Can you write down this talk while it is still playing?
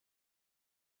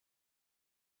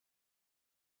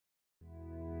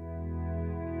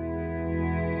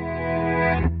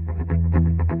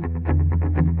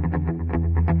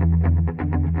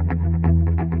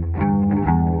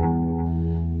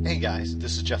Hi,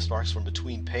 this is Jeff Sparks from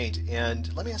Between Paint,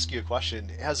 and let me ask you a question.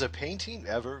 Has a painting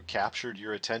ever captured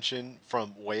your attention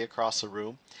from way across the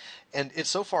room? And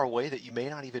it's so far away that you may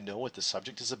not even know what the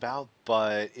subject is about,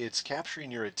 but it's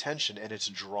capturing your attention and it's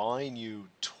drawing you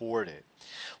toward it.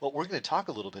 Well, we're going to talk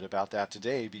a little bit about that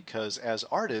today because as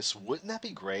artists, wouldn't that be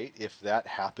great if that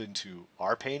happened to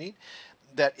our painting?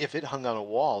 That if it hung on a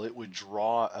wall, it would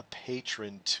draw a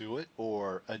patron to it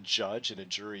or a judge in a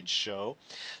juried show.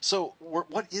 So,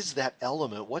 what is that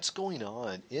element? What's going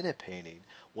on in a painting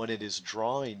when it is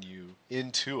drawing you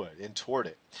into it and toward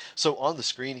it? So, on the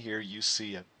screen here, you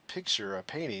see a picture, a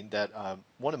painting that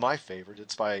one of my favorites.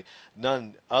 It's by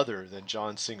none other than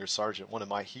John Singer Sargent, one of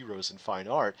my heroes in fine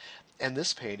art. And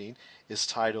this painting is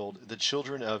titled The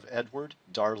Children of Edward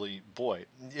Darley Boyd.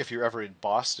 If you're ever in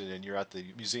Boston and you're at the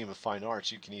Museum of Fine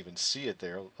Arts, you can even see it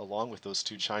there along with those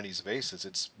two Chinese vases.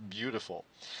 It's beautiful.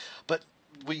 But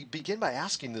we begin by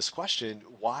asking this question,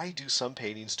 why do some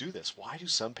paintings do this? Why do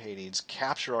some paintings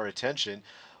capture our attention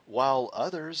while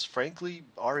others, frankly,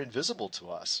 are invisible to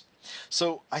us?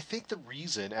 So I think the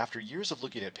reason, after years of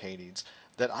looking at paintings,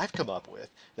 that I've come up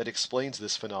with that explains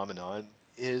this phenomenon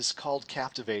is called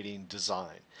captivating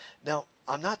design. Now,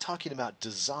 I'm not talking about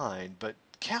design, but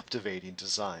captivating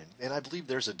design, and I believe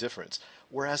there's a difference.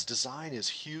 Whereas design is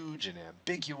huge and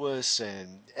ambiguous,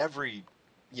 and every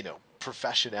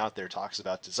profession out there talks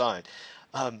about design.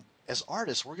 As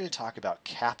artists, we're going to talk about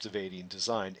captivating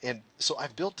design, and so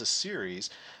I've built a series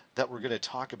that we're going to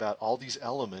talk about all these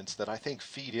elements that I think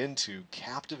feed into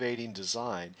captivating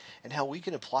design and how we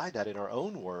can apply that in our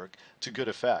own work to good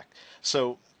effect.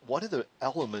 So one of the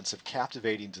elements of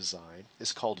captivating design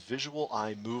is called visual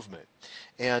eye movement.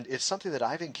 And it's something that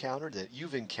I've encountered, that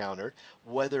you've encountered,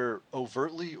 whether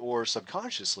overtly or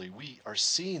subconsciously. We are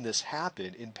seeing this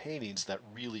happen in paintings that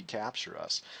really capture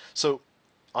us. So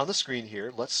on the screen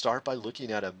here, let's start by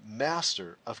looking at a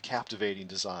master of captivating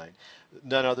design,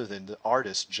 none other than the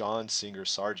artist John Singer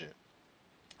Sargent.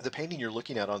 The painting you're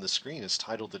looking at on the screen is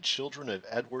titled The Children of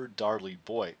Edward Darley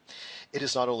Boyd. It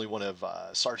is not only one of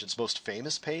Sargent's most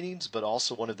famous paintings, but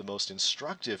also one of the most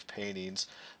instructive paintings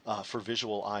for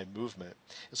visual eye movement.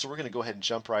 And so we're going to go ahead and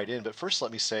jump right in. But first,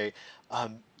 let me say,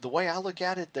 the way I look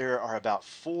at it, there are about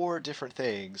four different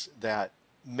things that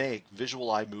make visual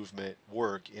eye movement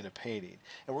work in a painting.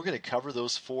 And we're going to cover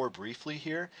those four briefly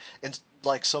here. And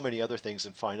like so many other things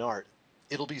in fine art,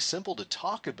 it'll be simple to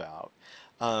talk about,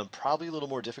 probably a little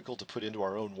more difficult to put into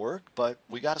our own work, but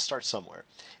we got to start somewhere.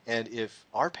 And if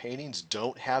our paintings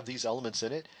don't have these elements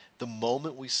in it, the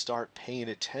moment we start paying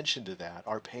attention to that,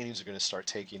 our paintings are going to start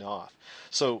taking off.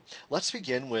 So let's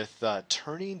begin with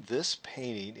turning this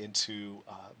painting into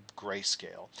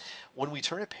grayscale. When we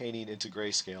turn a painting into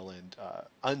grayscale and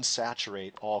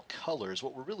unsaturate all colors,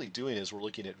 what we're really doing is we're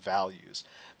looking at values.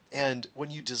 And when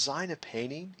you design a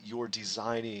painting, you're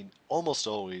designing almost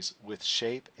always with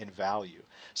shape and value.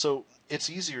 So it's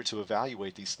easier to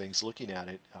evaluate these things looking at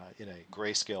it in a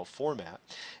grayscale format.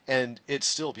 And it's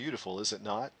still beautiful, is it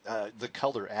not? The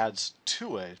color adds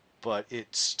to it, but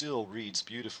it still reads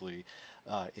beautifully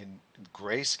in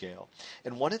grayscale.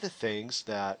 And one of the things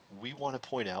that we want to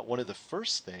point out, one of the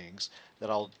first things that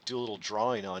I'll do a little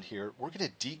drawing on here, we're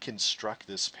going to deconstruct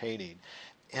this painting.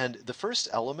 And the first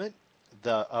element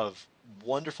of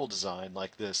wonderful design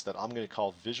like this that I'm going to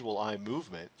call visual eye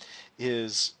movement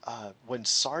is when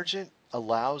Sargent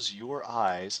allows your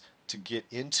eyes to get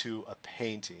into a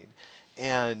painting.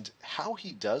 And how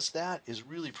he does that is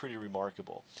really pretty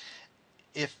remarkable.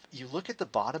 If you look at the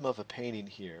bottom of a painting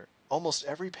here, almost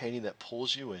every painting that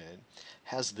pulls you in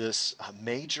has this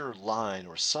major line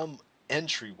or some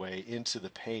entryway into the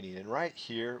painting. And right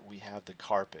here we have the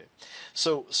carpet.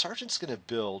 So Sargent's going to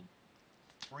build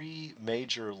three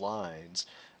major lines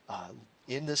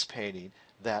in this painting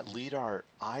that lead our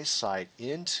eyesight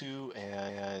into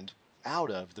and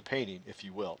out of the painting, if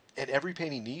you will. And every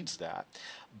painting needs that.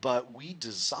 But we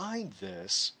designed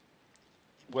this,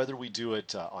 whether we do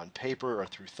it on paper or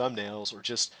through thumbnails or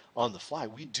just on the fly,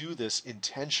 we do this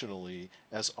intentionally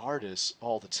as artists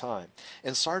all the time.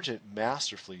 And Sargent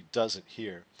masterfully does it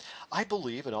here. I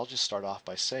believe, and I'll just start off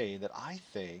by saying that I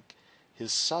think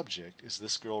his subject is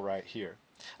this girl right here.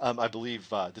 I believe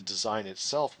the design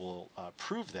itself will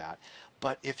prove that.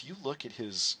 But if you look at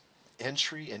his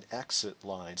entry and exit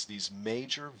lines, these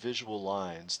major visual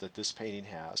lines that this painting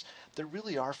has, that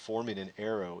really are forming an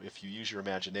arrow. If you use your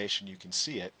imagination, you can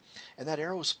see it. And that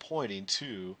arrow is pointing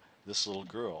to this little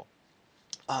girl.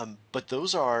 But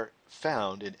those are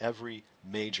found in every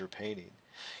major painting.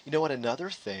 You know what? Another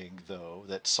thing, though,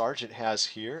 that Sargent has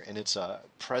here, and it's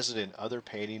present in other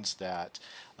paintings that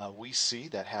we see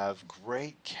that have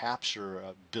great capture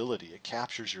ability, it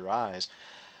captures your eyes,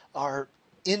 are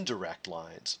indirect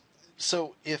lines.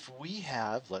 So if we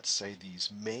have, let's say,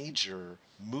 these major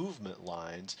movement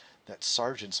lines that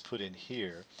Sargent's put in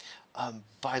here,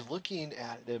 by looking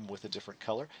at them with a different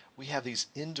color, we have these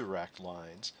indirect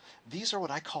lines. These are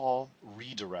what I call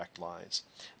redirect lines.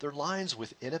 They're lines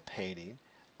within a painting,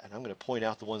 and I'm going to point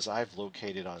out the ones I've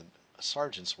located on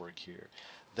Sargent's work here,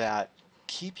 that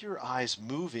keep your eyes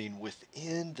moving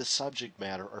within the subject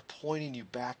matter or pointing you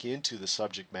back into the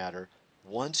subject matter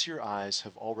once your eyes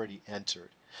have already entered.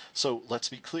 So let's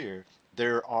be clear,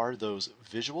 there are those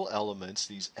visual elements,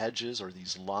 these edges or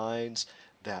these lines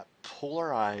that pull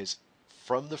our eyes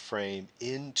from the frame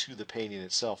into the painting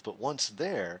itself. But once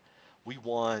there, we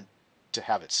want to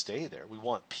have it stay there. We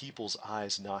want people's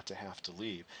eyes not to have to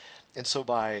leave. And so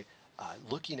by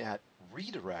looking at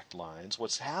redirect lines,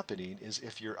 what's happening is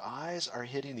if your eyes are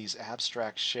hitting these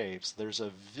abstract shapes, there's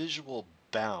a visual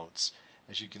bounce,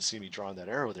 as you can see me drawing that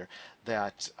arrow there,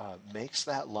 that makes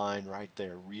that line right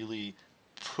there really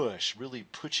really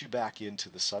put you back into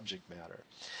the subject matter.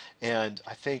 And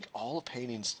I think all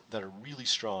paintings that are really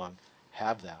strong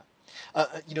have that.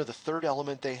 The third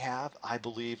element they have, I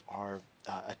believe, are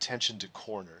attention to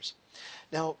corners.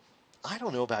 Now, I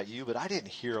don't know about you, but I didn't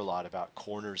hear a lot about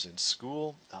corners in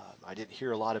school. I didn't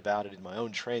hear a lot about it in my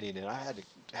own training, and I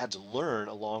had to learn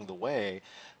along the way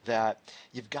that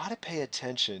you've got to pay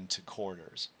attention to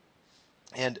corners.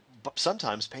 And but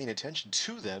sometimes paying attention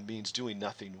to them means doing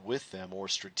nothing with them or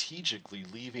strategically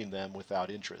leaving them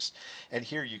without interest. And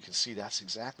here you can see that's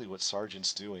exactly what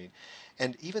Sargent's doing.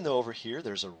 And even though over here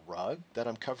there's a rug that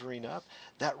I'm covering up,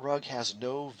 that rug has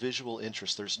no visual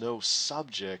interest. There's no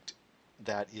subject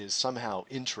that is somehow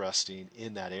interesting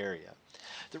in that area.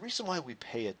 The reason why we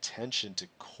pay attention to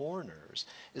corners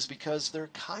is because they're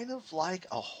kind of like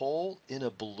a hole in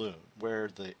a balloon where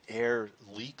the air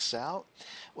leaks out.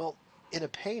 Well, in a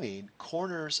painting,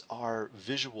 corners are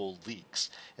visual leaks.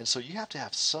 And so you have to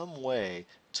have some way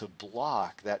to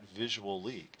block that visual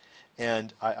leak.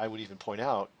 And I would even point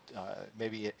out,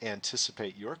 maybe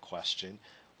anticipate your question,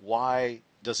 why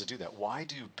does it do that? Why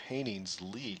do paintings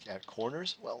leak at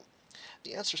corners? Well,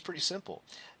 the answer is pretty simple.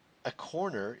 A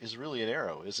corner is really an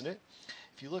arrow, isn't it?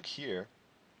 If you look here,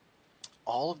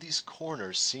 all of these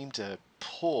corners seem to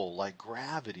pull like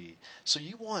gravity. So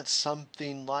you want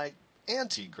something like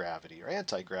anti-gravity or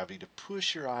anti-gravity to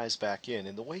push your eyes back in.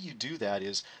 And the way you do that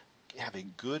is have a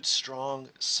good, strong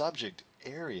subject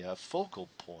area, focal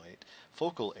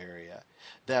area,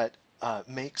 that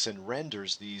makes and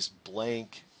renders these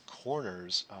blank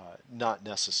corners not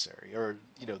necessary. Or,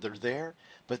 they're there,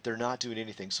 but they're not doing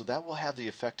anything. So that will have the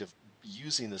effect of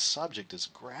using the subject as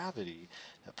gravity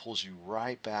that pulls you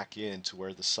right back into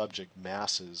where the subject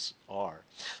masses are.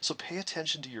 So pay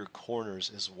attention to your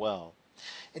corners as well.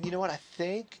 And you know what? I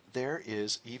think there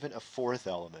is even a fourth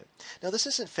element. Now, this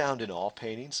isn't found in all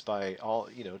paintings by all,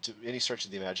 to any stretch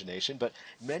of the imagination, but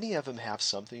many of them have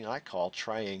something I call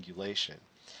triangulation.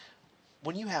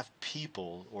 When you have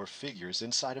people or figures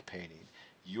inside a painting,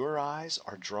 your eyes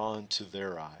are drawn to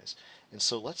their eyes. And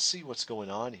so let's see what's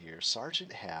going on here.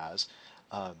 Sargent has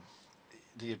um,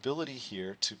 the ability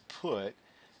here to put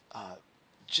uh,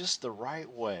 just the right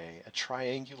way a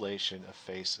triangulation of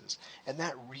faces. And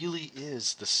that really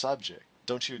is the subject.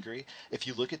 Don't you agree? If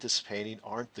you look at this painting,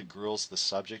 aren't the girls the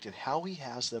subject? And how he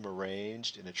has them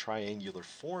arranged in a triangular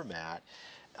format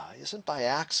isn't by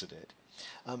accident.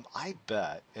 I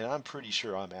bet, and I'm pretty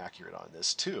sure I'm accurate on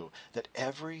this too, that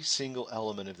every single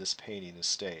element of this painting is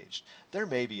staged. There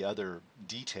may be other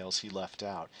details he left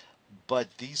out,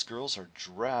 but these girls are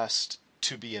dressed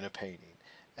to be in a painting.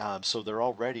 So they're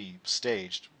already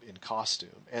staged in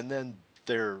costume, and then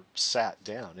they're sat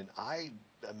down. And I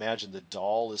imagine the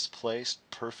doll is placed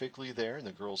perfectly there, and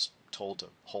the girl's told to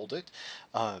hold it.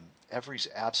 Every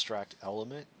abstract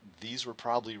element, these were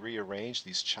probably rearranged,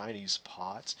 these Chinese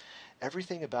pots.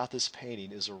 Everything about this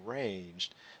painting is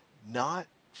arranged not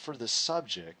for the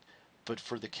subject, but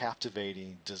for the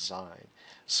captivating design.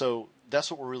 So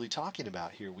that's what we're really talking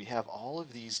about here. We have all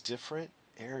of these different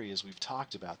areas we've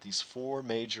talked about, these four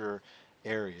major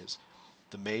areas.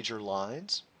 The major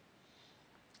lines,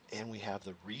 and we have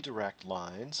the redirect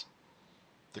lines,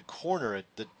 the corner,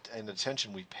 and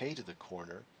attention we pay to the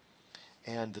corner,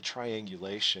 and the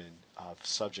triangulation of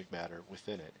subject matter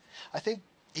within it. I think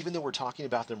even though we're talking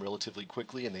about them relatively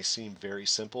quickly and they seem very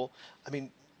simple, I mean,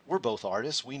 we're both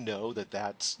artists. We know that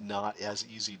that's not as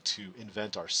easy to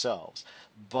invent ourselves.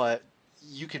 But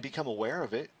you can become aware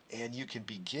of it and you can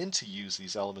begin to use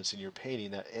these elements in your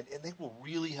painting and they will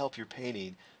really help your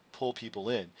painting pull people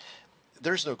in.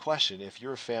 There's no question, if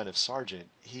you're a fan of Sargent,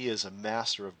 he is a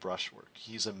master of brushwork.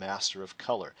 He's a master of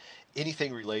color.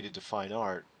 Anything related to fine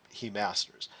art, he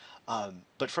masters.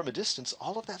 But from a distance,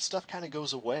 all of that stuff kind of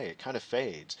goes away. It kind of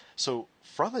fades. So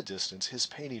from a distance, his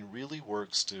painting really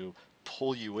works to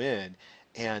pull you in.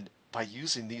 And by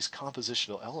using these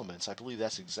compositional elements, I believe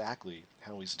that's exactly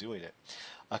how he's doing it.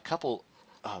 A couple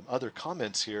other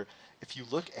comments here. If you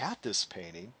look at this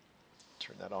painting,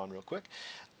 turn that on real quick.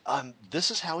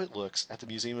 This is how it looks at the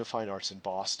Museum of Fine Arts in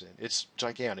Boston. It's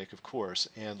gigantic, of course,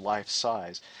 and life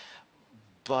size.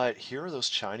 But here are those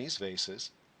Chinese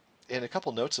vases. And a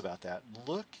couple notes about that.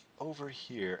 Look over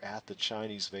here at the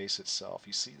Chinese vase itself.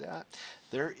 You see that?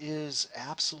 There is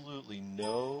absolutely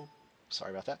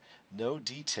sorry about that, no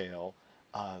detail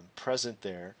present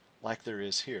there like there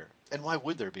is here. And why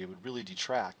would there be? It would really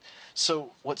detract.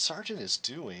 So what Sargent is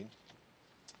doing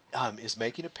is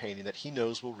making a painting that he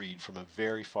knows will read from a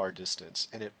very far distance,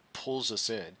 and it pulls us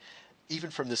in. Even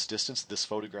from this distance, this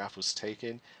photograph was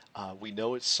taken. We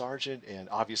know it's Sargent, and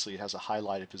obviously it has a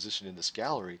highlighted position in this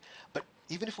gallery. But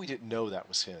even if we didn't know that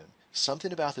was him,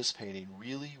 something about this painting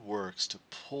really works to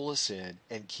pull us in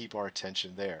and keep our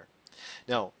attention there.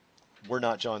 Now, we're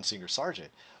not John Singer Sargent,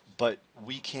 but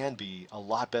we can be a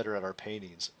lot better at our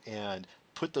paintings and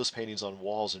put those paintings on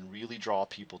walls and really draw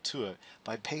people to it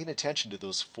by paying attention to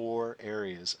those four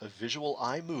areas of visual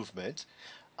eye movement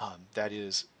that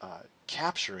is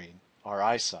capturing our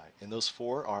eyesight. And those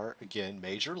four are, again,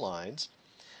 major lines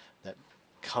that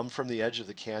come from the edge of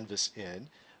the canvas in,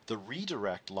 the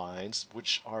redirect lines,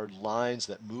 which are lines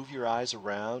that move your eyes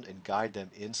around and guide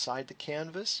them inside the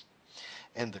canvas,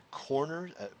 and the corner,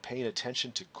 paying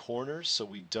attention to corners so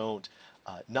we don't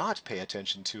not pay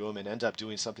attention to them and end up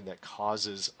doing something that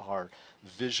causes our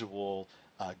visual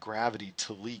gravity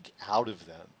to leak out of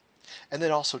them. And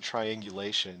then also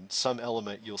triangulation, some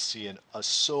element you'll see in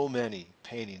so many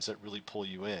paintings that really pull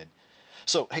you in.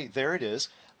 So, hey, there it is.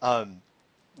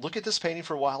 Look at this painting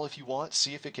for a while if you want.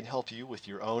 See if it can help you with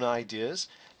your own ideas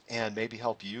and maybe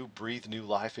help you breathe new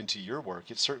life into your work.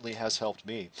 It certainly has helped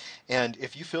me. And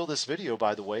if you feel this video,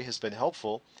 by the way, has been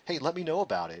helpful, hey, let me know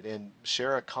about it and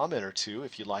share a comment or two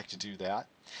if you'd like to do that.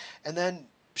 And then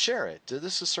share it.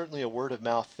 This is certainly a word of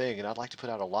mouth thing, and I'd like to put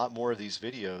out a lot more of these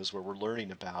videos where we're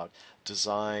learning about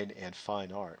design and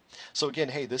fine art. So again,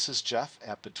 hey, this is Jeff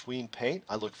at Between Paint.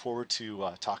 I look forward to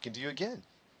talking to you again.